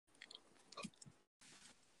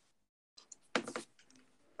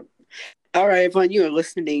right, everyone, you are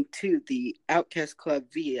listening to the Outcast Club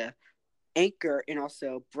via Anchor and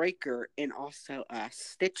also Breaker and also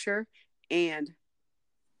Stitcher and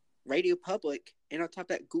Radio Public. And on top of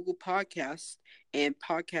that, Google Podcast and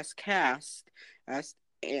Podcast Cast.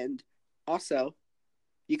 And also,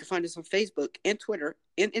 you can find us on Facebook and Twitter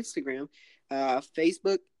and Instagram.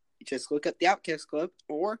 Facebook, just look up the Outcast Club,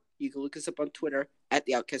 or you can look us up on Twitter at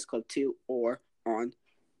the Outcast Club 2 or on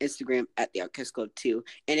Instagram at the Outcast Club 2.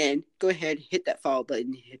 And then go ahead, hit that follow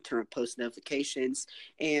button, turn on post notifications,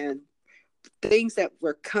 and things that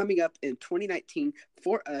were coming up in 2019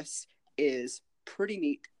 for us is pretty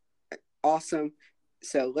neat, awesome.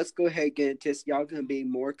 So let's go ahead and get into this. Y'all going to be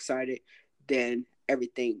more excited than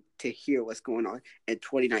everything to hear what's going on in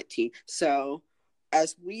 2019. So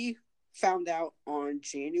as we found out on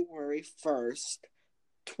January 1st,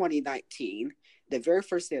 2019, the very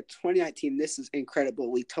first day of 2019, this is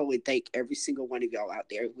incredible. We totally thank every single one of y'all out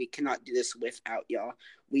there. We cannot do this without y'all.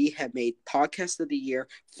 We have made Podcast of the Year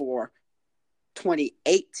for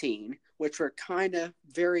 2018, which we're kind of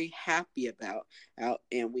very happy about.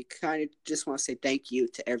 And we kind of just want to say thank you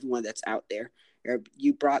to everyone that's out there.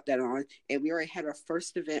 You brought that on. And we already had our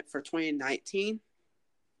first event for 2019.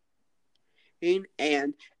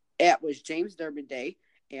 And it was James Durbin Day.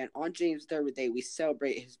 And on James Durbin Day, we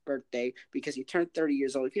celebrate his birthday because he turned 30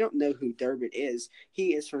 years old. If you don't know who Durbin is,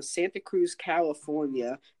 he is from Santa Cruz,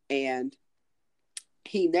 California, and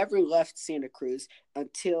he never left Santa Cruz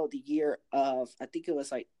until the year of, I think it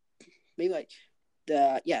was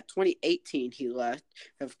 2018 he left,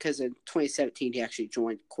 because in 2017 he actually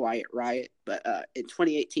joined Quiet Riot. But in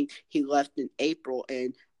 2018 he left in April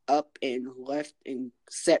and left and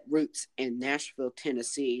set roots in Nashville,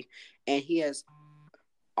 Tennessee. And he has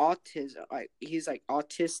autism, he's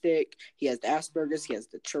autistic. He has the Asperger's, he has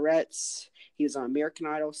the Tourette's. He was on American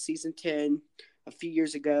Idol season 10 a few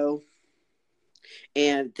years ago,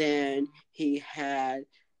 and then he had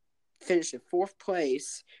finished in 4th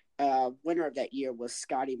place. Winner of that year was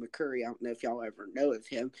Scotty McCurry. I don't know if y'all ever know of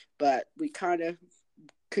him, but we kind of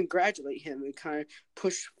congratulate him and kind of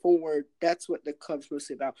push forward. That's what the club's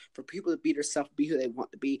mostly about, for people to be themselves, be who they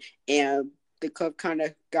want to be. And the club kind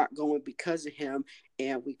of got going because of him,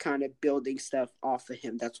 and we kind of building stuff off of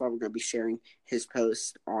him. That's why we're going to be sharing his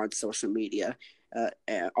posts on social media,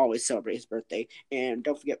 and always celebrate his birthday. And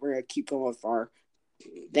don't forget, we're going to keep going with our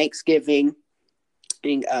Thanksgiving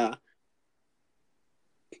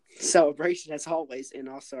celebration as always, and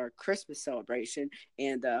also our Christmas celebration.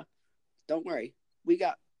 And don't worry, we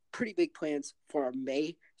got pretty big plans for our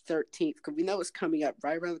May 13th, because we know it's coming up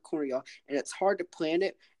right around the corner, y'all, and it's hard to plan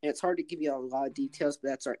it, and it's hard to give you a lot of details, but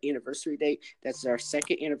that's our anniversary date. That's our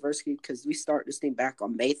 2nd anniversary, because we start this thing back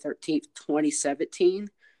on May 13th, 2017.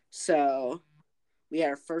 So we had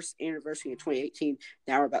our first anniversary in 2018.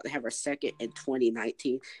 Now we're about to have our 2nd in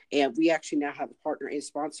 2019. And we actually now have a partner and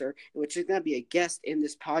sponsor, which is going to be a guest in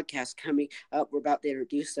this podcast coming up. We're about to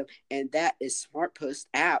introduce them, and that is Smart Post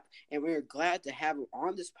app. And we're glad to have them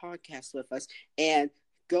on this podcast with us. And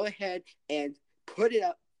go ahead and put it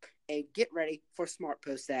up and get ready for Smart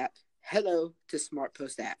Post app. Hello to Smart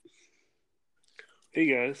Post app. Hey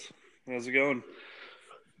guys, how's it going?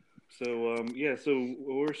 So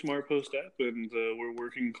we're Smart Post app, and we're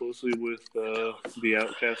working closely with the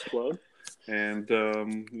Outcast Club, and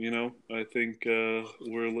I think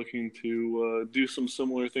we're looking to do some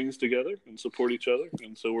similar things together and support each other,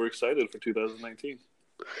 and so we're excited for 2019.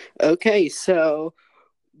 Okay, so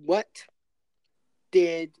what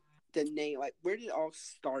did the name, where did it all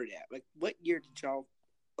start at? What year did y'all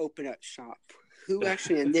open up shop? Who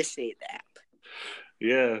actually initiated the app?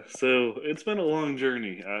 Yeah, so it's been a long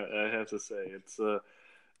journey, I have to say. It's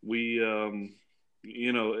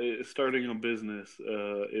starting a business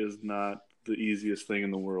is not the easiest thing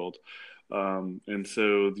in the world, and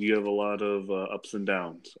so you have a lot of ups and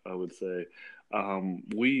downs, I would say.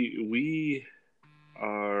 We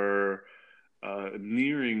are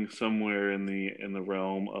nearing somewhere in the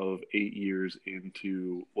realm of 8 years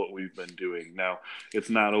into what we've been doing. Now, it's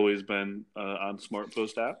not always been on Smart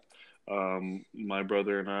Post app. My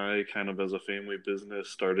brother and I, kind of as a family business,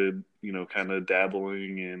 started, kind of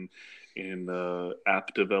dabbling in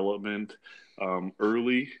app development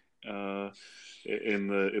early in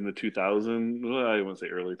the 2000s. Well, I wouldn't say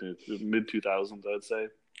early, mid 2000s, I'd say.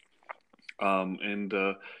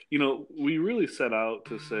 We really set out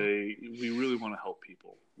to say we really want to help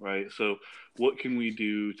people, right? So what can we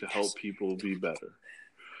do to help people be better?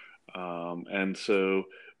 And so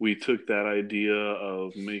we took that idea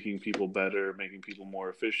of making people better, making people more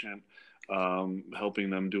efficient, helping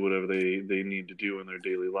them do whatever they need to do in their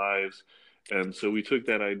daily lives, And so we took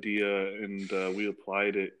that idea and we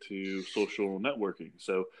applied it to social networking.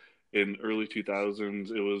 So in early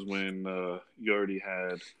 2000s, it was when you already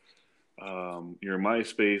had your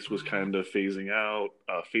MySpace was kind of phasing out.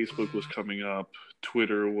 Facebook was coming up.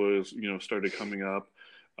 Twitter was, started coming up.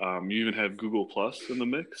 You even had Google Plus in the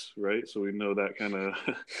mix, right? So we know that kind of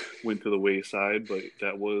went to the wayside, but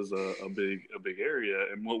that was a big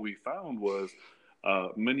area. And what we found was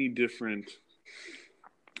many different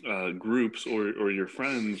groups or your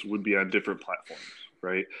friends would be on different platforms,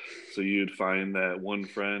 right? So you'd find that one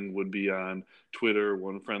friend would be on Twitter,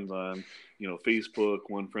 one friend's on, Facebook,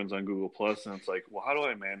 one friend's on Google Plus, and it's like, well, how do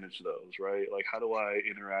I manage those, right? Like, how do I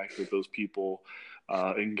interact with those people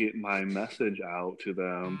and get my message out to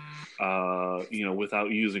them, without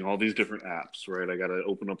using all these different apps, right? I got to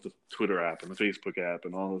open up the Twitter app and the Facebook app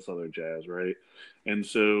and all this other jazz, right? And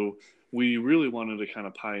so we really wanted to kind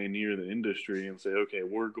of pioneer the industry and say, okay,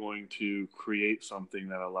 we're going to create something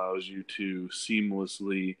that allows you to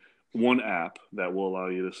seamlessly, one app that will allow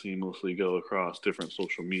you to seamlessly go across different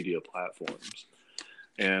social media platforms.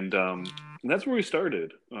 And that's where we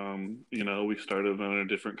started. We started under a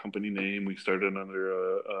different company name. We started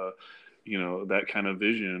under that kind of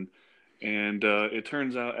vision. And it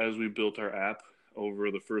turns out as we built our app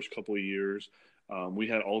over the first couple of years, we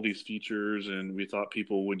had all these features and we thought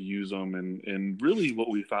people would use them. And really what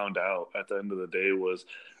we found out at the end of the day was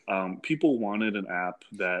people wanted an app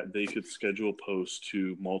that they could schedule posts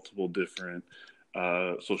to multiple different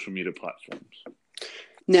social media platforms.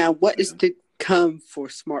 Now, what is to come for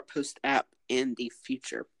Smart Post app in the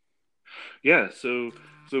future? Yeah, so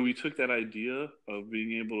we took that idea of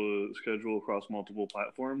being able to schedule across multiple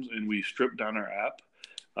platforms and we stripped down our app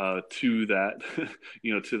to that,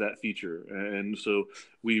 to that feature. And so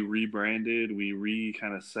we rebranded, we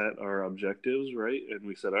kind of set our objectives, right? And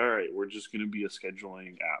we said, all right, we're just going to be a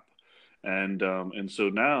scheduling app. And so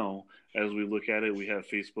now, as we look at it, we have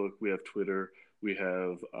Facebook, we have Twitter, we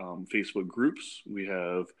have Facebook groups, we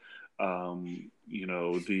have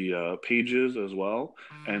the pages as well.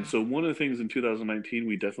 And so one of the things in 2019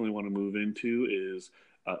 we definitely want to move into is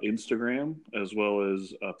Instagram, as well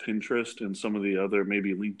as Pinterest and some of the other,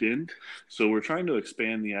 maybe LinkedIn. So we're trying to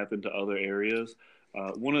expand the app into other areas.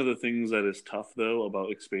 One of the things that is tough, though, about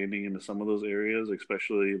expanding into some of those areas,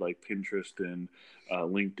 especially like Pinterest and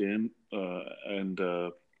LinkedIn and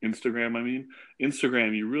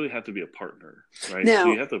Instagram, you really have to be a partner, right? Now,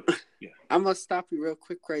 so you have to, yeah. I'm going to stop you real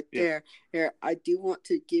quick right there. Here, I do want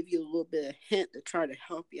to give you a little bit of hint to try to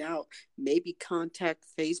help you out. Maybe contact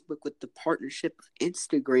Facebook with the partnership of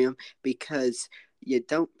Instagram, because you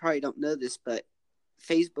probably don't know this, but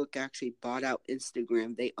Facebook actually bought out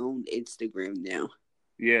Instagram. They own Instagram now.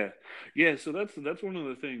 Yeah. So that's one of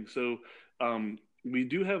the things. So we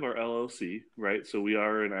do have our LLC, right? So we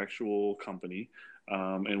are an actual company,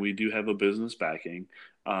 and we do have a business backing.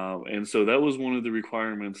 And so that was one of the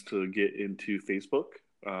requirements to get into Facebook.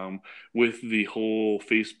 With the whole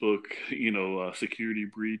Facebook, security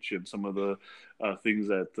breach and some of the things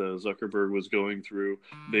that Zuckerberg was going through,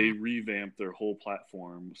 they revamped their whole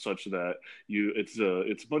platform such that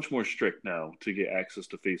it's much more strict now to get access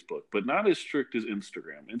to Facebook, but not as strict as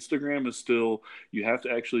Instagram. Instagram is still, you have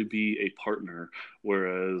to actually be a partner,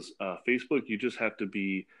 whereas Facebook, you just have to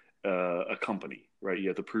be a company, right? You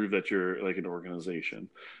have to prove that you're like an organization,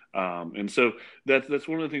 and so that's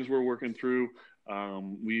one of the things we're working through.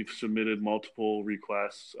 We've submitted multiple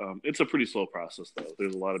requests. It's a pretty slow process, though.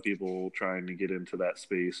 There's a lot of people trying to get into that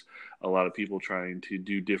space. A lot of people trying to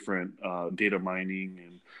do different data mining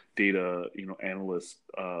and data, analyst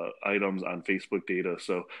items on Facebook data.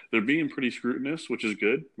 So they're being pretty scrutinous, which is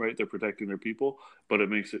good, right? They're protecting their people, but it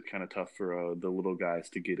makes it kind of tough for the little guys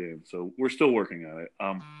to get in. So we're still working on it.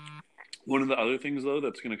 One of the other things, though,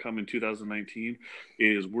 that's going to come in 2019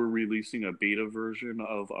 is we're releasing a beta version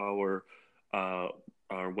of our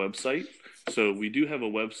website. So we do have a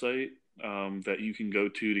website that you can go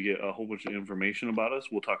to get a whole bunch of information about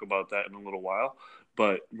us. We'll talk about that in a little while.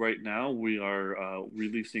 But right now we are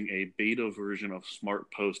releasing a beta version of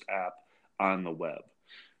Smart Post app on the web.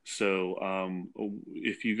 So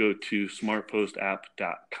if you go to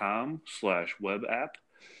smartpostapp.com/web app,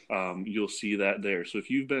 you'll see that there. So if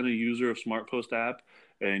you've been a user of Smart Post app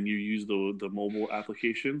and you use the mobile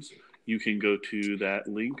applications, you can go to that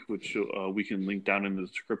link, which we can link down in the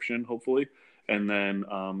description, hopefully. And then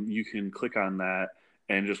you can click on that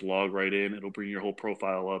and just log right in. It'll bring your whole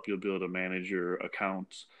profile up. You'll be able to manage your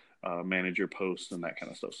accounts, manage your posts, and that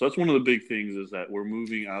kind of stuff. So that's one of the big things, is that we're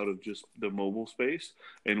moving out of just the mobile space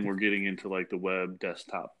and we're getting into like the web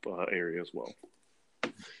desktop area as well.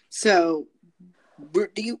 So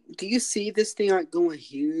do you see this thing like going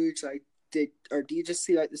huge? Like, do you just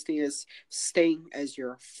see like this thing as staying as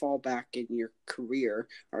your fallback in your career,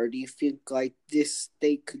 or do you think like this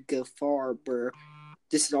thing could go far where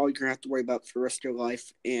this is all you're gonna have to worry about for the rest of your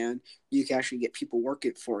life, and you can actually get people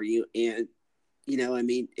working for you, and you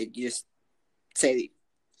just say,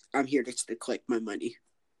 I'm here just to collect my money.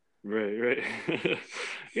 Right.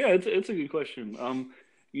 Yeah, it's a good question.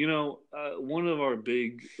 One of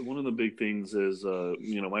the big things is,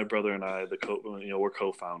 my brother and I, we're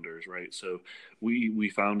co-founders, right? So we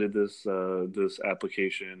founded this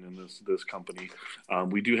application and this company.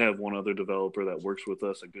 We do have one other developer that works with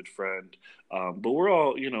us, a good friend, but we're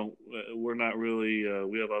all, we're not really.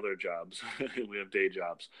 We have other jobs, we have day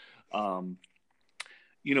jobs. Um,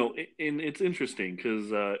 and it's interesting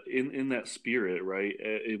because in that spirit, right?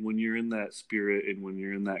 When you're in that spirit and when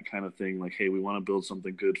you're in that kind of thing, like, hey, we want to build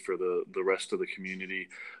something good for the rest of the community.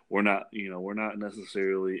 We're not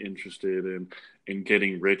necessarily interested in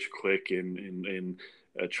getting rich quick and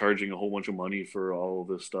charging a whole bunch of money for all of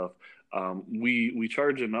this stuff. We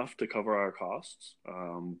charge enough to cover our costs,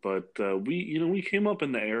 but we came up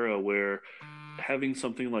in the era where having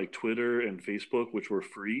something like Twitter and Facebook, which were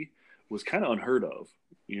free, was kind of unheard of.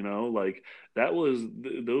 Like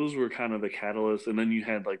those were kind of the catalyst. And then you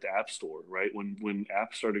had like the App Store, right? When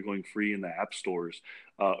apps started going free in the app stores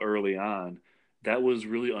early on, that was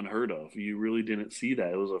really unheard of. You really didn't see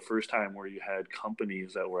that. It was the first time where you had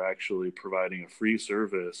companies that were actually providing a free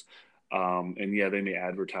service. And yeah, they may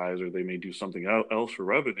advertise or they may do something else for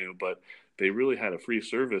revenue, but they really had a free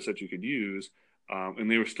service that you could use, and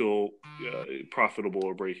they were still profitable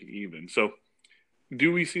or breaking even. So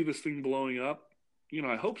do we see this thing blowing up?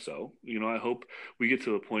 I hope so. I hope we get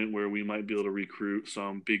to the point where we might be able to recruit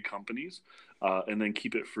some big companies, and then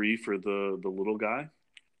keep it free for the little guy.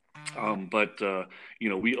 But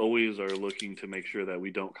we always are looking to make sure that we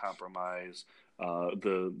don't compromise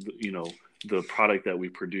the product that we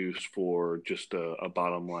produce for just a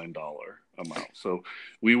bottom line dollar amount. So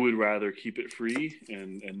we would rather keep it free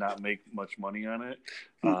and not make much money on it,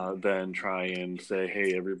 than try and say,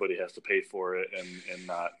 hey, everybody has to pay for it and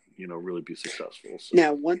not really be successful. So.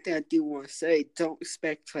 Now, one thing I do want to say, don't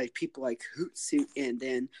expect like people like Hootsuite and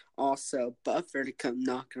then also Buffer to come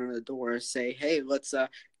knocking on the door and say, "Hey, let's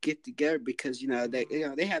get together," because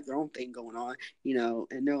they have their own thing going on,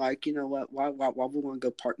 and they're like, you know what, why we want to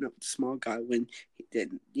go partner up with the small guy when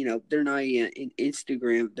then they're not in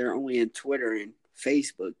Instagram, they're only in Twitter and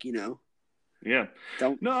Facebook. Yeah.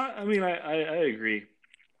 Don't. No, I mean I agree.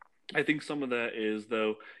 I think some of that is,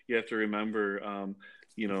 though, you have to remember,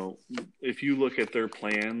 if you look at their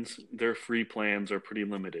plans, their free plans are pretty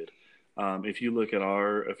limited. If you look at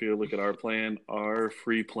our plan, our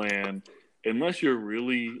free plan, unless you're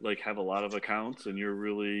really like have a lot of accounts and you're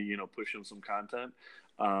really pushing some content,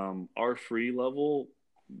 our free level,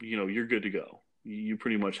 you're good to go. You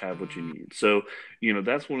pretty much have what you need. So,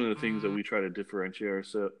 that's one of the things that we try to differentiate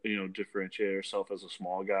ourselves as a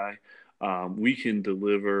small guy. We can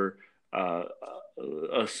deliver uh,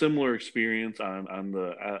 a similar experience on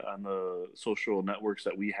the social networks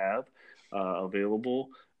that we have available,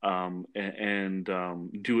 and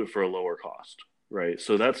do it for a lower cost. Right,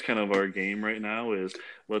 so that's kind of our game right now. Is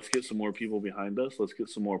let's get some more people behind us. Let's get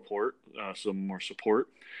some more support,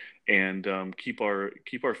 and keep our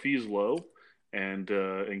fees low, and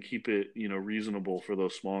keep it reasonable for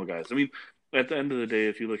those small guys. I mean, at the end of the day,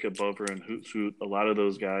 if you look at Buffer and Hootsuite, a lot of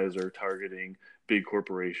those guys are targeting big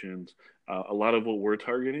corporations. A lot of what we're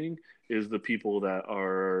targeting is the people that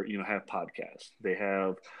are have podcasts. They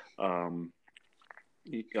have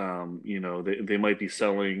they might be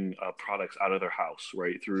selling products out of their house,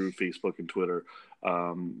 right, through Facebook and Twitter.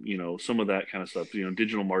 Some of that kind of stuff.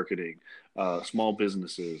 Digital marketing, small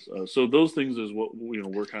businesses. So those things is what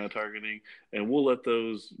we're kind of targeting, and we'll let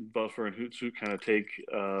those Buffer and Hootsuite kind of take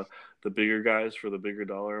the bigger guys for the bigger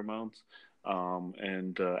dollar amounts.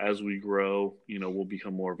 And as we grow, we'll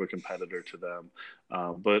become more of a competitor to them.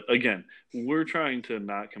 But again, we're trying to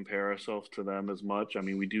not compare ourselves to them as much. I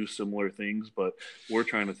mean, we do similar things, but we're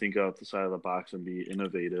trying to think out the side of the box and be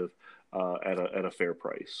innovative at a fair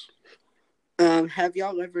price. Have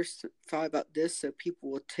y'all ever thought about this? So people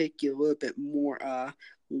will take you a little bit more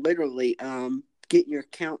literally. Getting your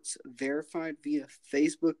accounts verified via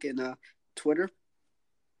Facebook and Twitter.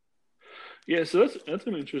 Yeah, so that's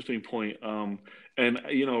an interesting point. And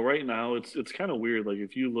right now it's kind of weird. Like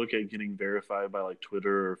if you look at getting verified by like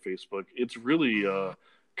Twitter or Facebook, it's really a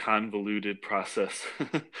convoluted process,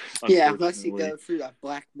 Yeah, unless you unfortunately. go through the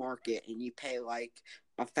black market and you pay like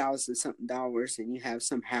 $1,000 something, and you have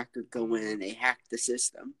some hacker go in and they hack the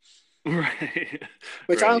system. Right.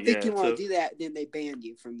 Which I Right. don't think Yeah. you want So to do that. Then they ban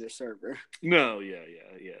you from their server. no. Yeah.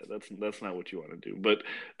 Yeah. Yeah. That's not what you want to do. But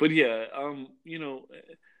yeah.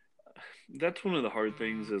 That's one of the hard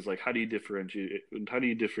things is like how do you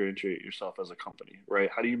differentiate yourself as a company, right?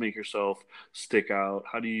 How do you make yourself stick out?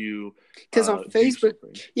 How do you Because on do Facebook,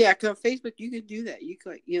 something? yeah, because on Facebook you can do that. You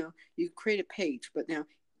can, like, you create a page, but now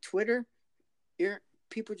Twitter, you're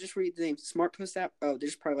people just read the name Smart Post app. Oh,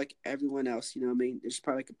 there's probably like everyone else. You know what I mean? There's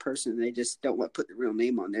probably like a person they just don't want to put the real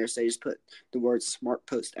name on there, so they just put the word Smart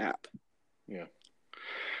Post app. Yeah.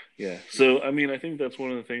 Yeah. So, I mean, I think that's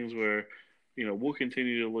one of the things where, we'll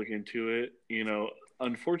continue to look into it.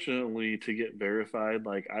 Unfortunately, to get verified,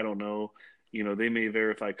 like, I don't know, they may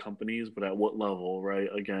verify companies, but at what level, right?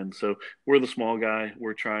 Again, so we're the small guy.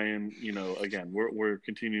 We're trying, again, we're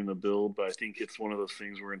continuing to build, but I think it's one of those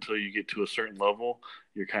things where until you get to a certain level,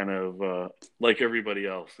 you're kind of like everybody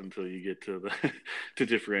else until you get to the to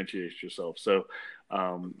differentiate yourself. So,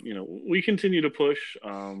 we continue to push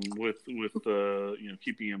with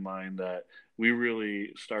keeping in mind that we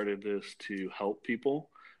really started this to help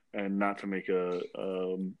people and not to make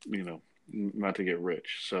not to get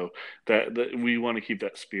rich. So that we want to keep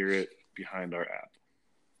that spirit behind our app.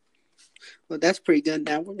 Well, that's pretty good.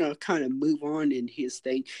 Now we're gonna kind of move on in his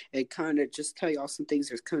thing and kind of just tell y'all some things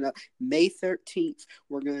that's coming up. May 13th,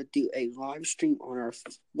 we're gonna do a live stream on our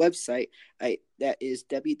website. That is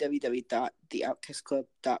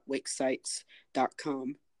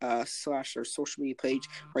www.theoutcastclub.wixsites.com. Slash our social media page,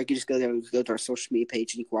 or you can just go there and go to our social media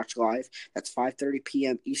page and you can watch live. That's 5:30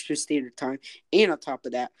 p.m. Eastern Standard Time. And on top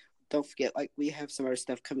of that, don't forget, like, we have some other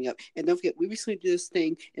stuff coming up. And don't forget, we recently did this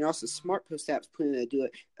thing, and also Smart Post App's planning to do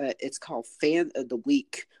it. It's called Fan of the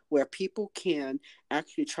Week, where people can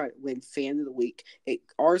actually try to win Fan of the Week.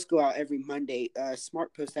 Ours go out every Monday.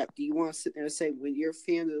 Smart Post App, do you want to sit there and say when your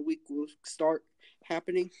Fan of the Week will start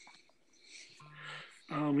happening?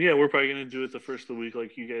 Yeah, we're probably going to do it the first of the week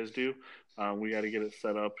like you guys do. We got to get it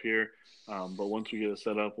set up here. But once we get it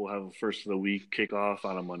set up, we'll have a first of the week kickoff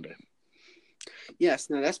on a Monday. Yes,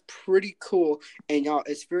 now that's pretty cool. And y'all,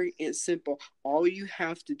 it's very simple. All you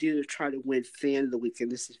have to do to try to win Fan of the Week,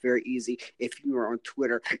 and this is very easy if you are on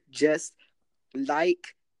Twitter, just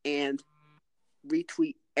like and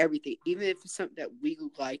retweet everything. Even if it's something that we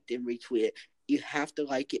liked and retweeted, you have to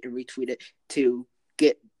like it and retweet it to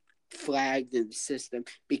get flagged in the system,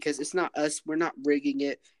 because it's not us. We're not rigging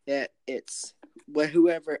it. It's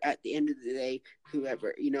whoever at the end of the day,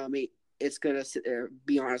 whoever, what I mean, it's gonna sit there,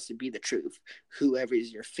 be honest, and be the truth. Whoever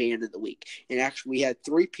is your fan of the week. And actually, we had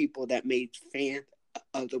 3 people that made fan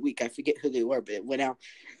of the week. I forget who they were, but it went out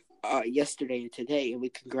yesterday and today, and we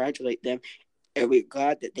congratulate them. And we're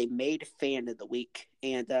glad that they made a fan of the week.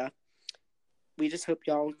 And we just hope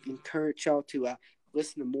y'all encourage y'all to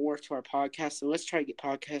listen to more to our podcast. So let's try to get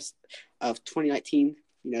podcast of 2019.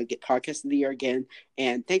 Get podcast of the year again.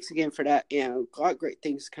 And thanks again for that. And a lot of great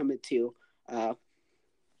things coming to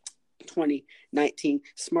 2019.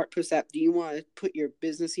 Smart Post App, do you want to put your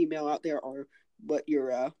business email out there, or what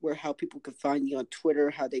your how people can find you on Twitter,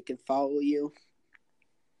 how they can follow you?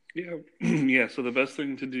 Yeah, yeah. So the best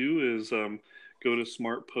thing to do is go to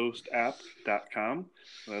smartpostapp.com.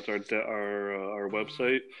 That's our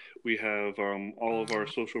website. We have all of our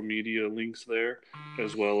social media links there,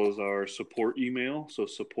 as well as our support email. So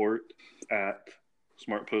support at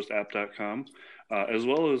smartpostapp.com, as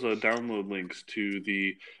well as download links to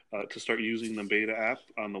the to start using the beta app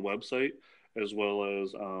on the website, as well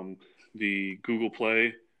as the Google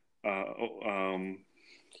Play.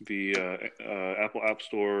 The Apple App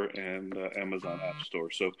Store and Amazon App Store.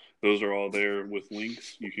 So those are all there with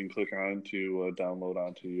links you can click on to download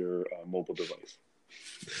onto your mobile device.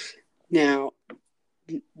 Now,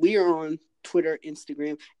 we are on Twitter,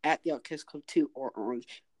 Instagram at the Outcast Club 2, or on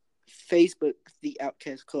Facebook, the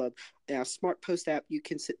Outcast Club. Now, Smart Post App, you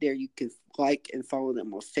can sit there, you can like and follow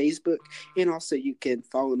them on Facebook, and also you can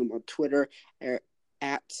follow them on Twitter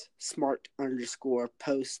at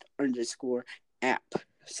smart_post_app.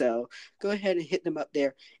 So go ahead and hit them up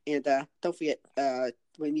there, and don't forget,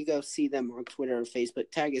 when you go see them on Twitter or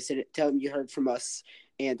Facebook, tag us in it, tell them you heard from us,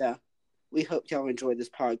 and we hope y'all enjoy this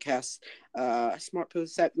podcast. Smart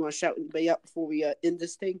Post App, you want to shout anybody out before we end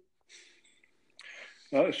this thing?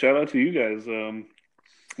 Shout out to you guys.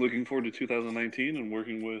 Looking forward to 2019 and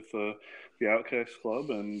working with the Outcast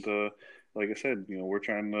Club. And like I said, we're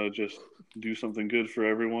trying to just do something good for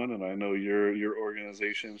everyone. And I know your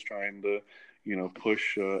organization is trying to,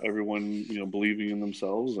 push everyone, believing in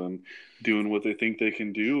themselves and doing what they think they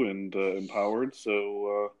can do and empowered.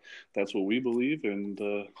 So that's what we believe. And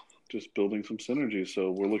just building some synergy.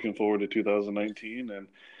 So we're looking forward to 2019 and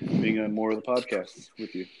being on more of the podcasts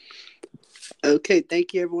with you. Okay,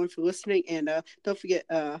 thank you everyone for listening, and don't forget,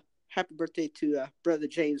 happy birthday to Brother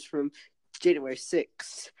James from January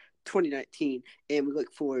 6th, 2019, and we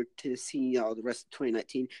look forward to seeing y'all the rest of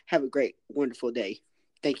 2019. Have a great, wonderful day.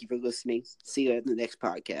 Thank you for listening. See you in the next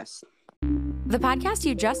podcast. The podcast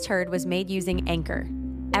you just heard was made using Anchor.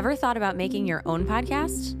 Ever thought about making your own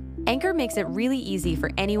podcast? Anchor makes it really easy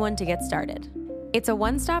for anyone to get started. It's a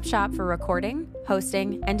one-stop shop for recording,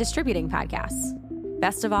 hosting, and distributing podcasts.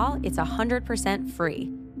 Best of all, it's 100%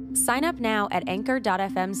 free. Sign up now at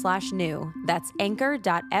anchor.fm/new. That's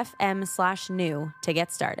anchor.fm/new to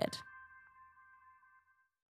get started.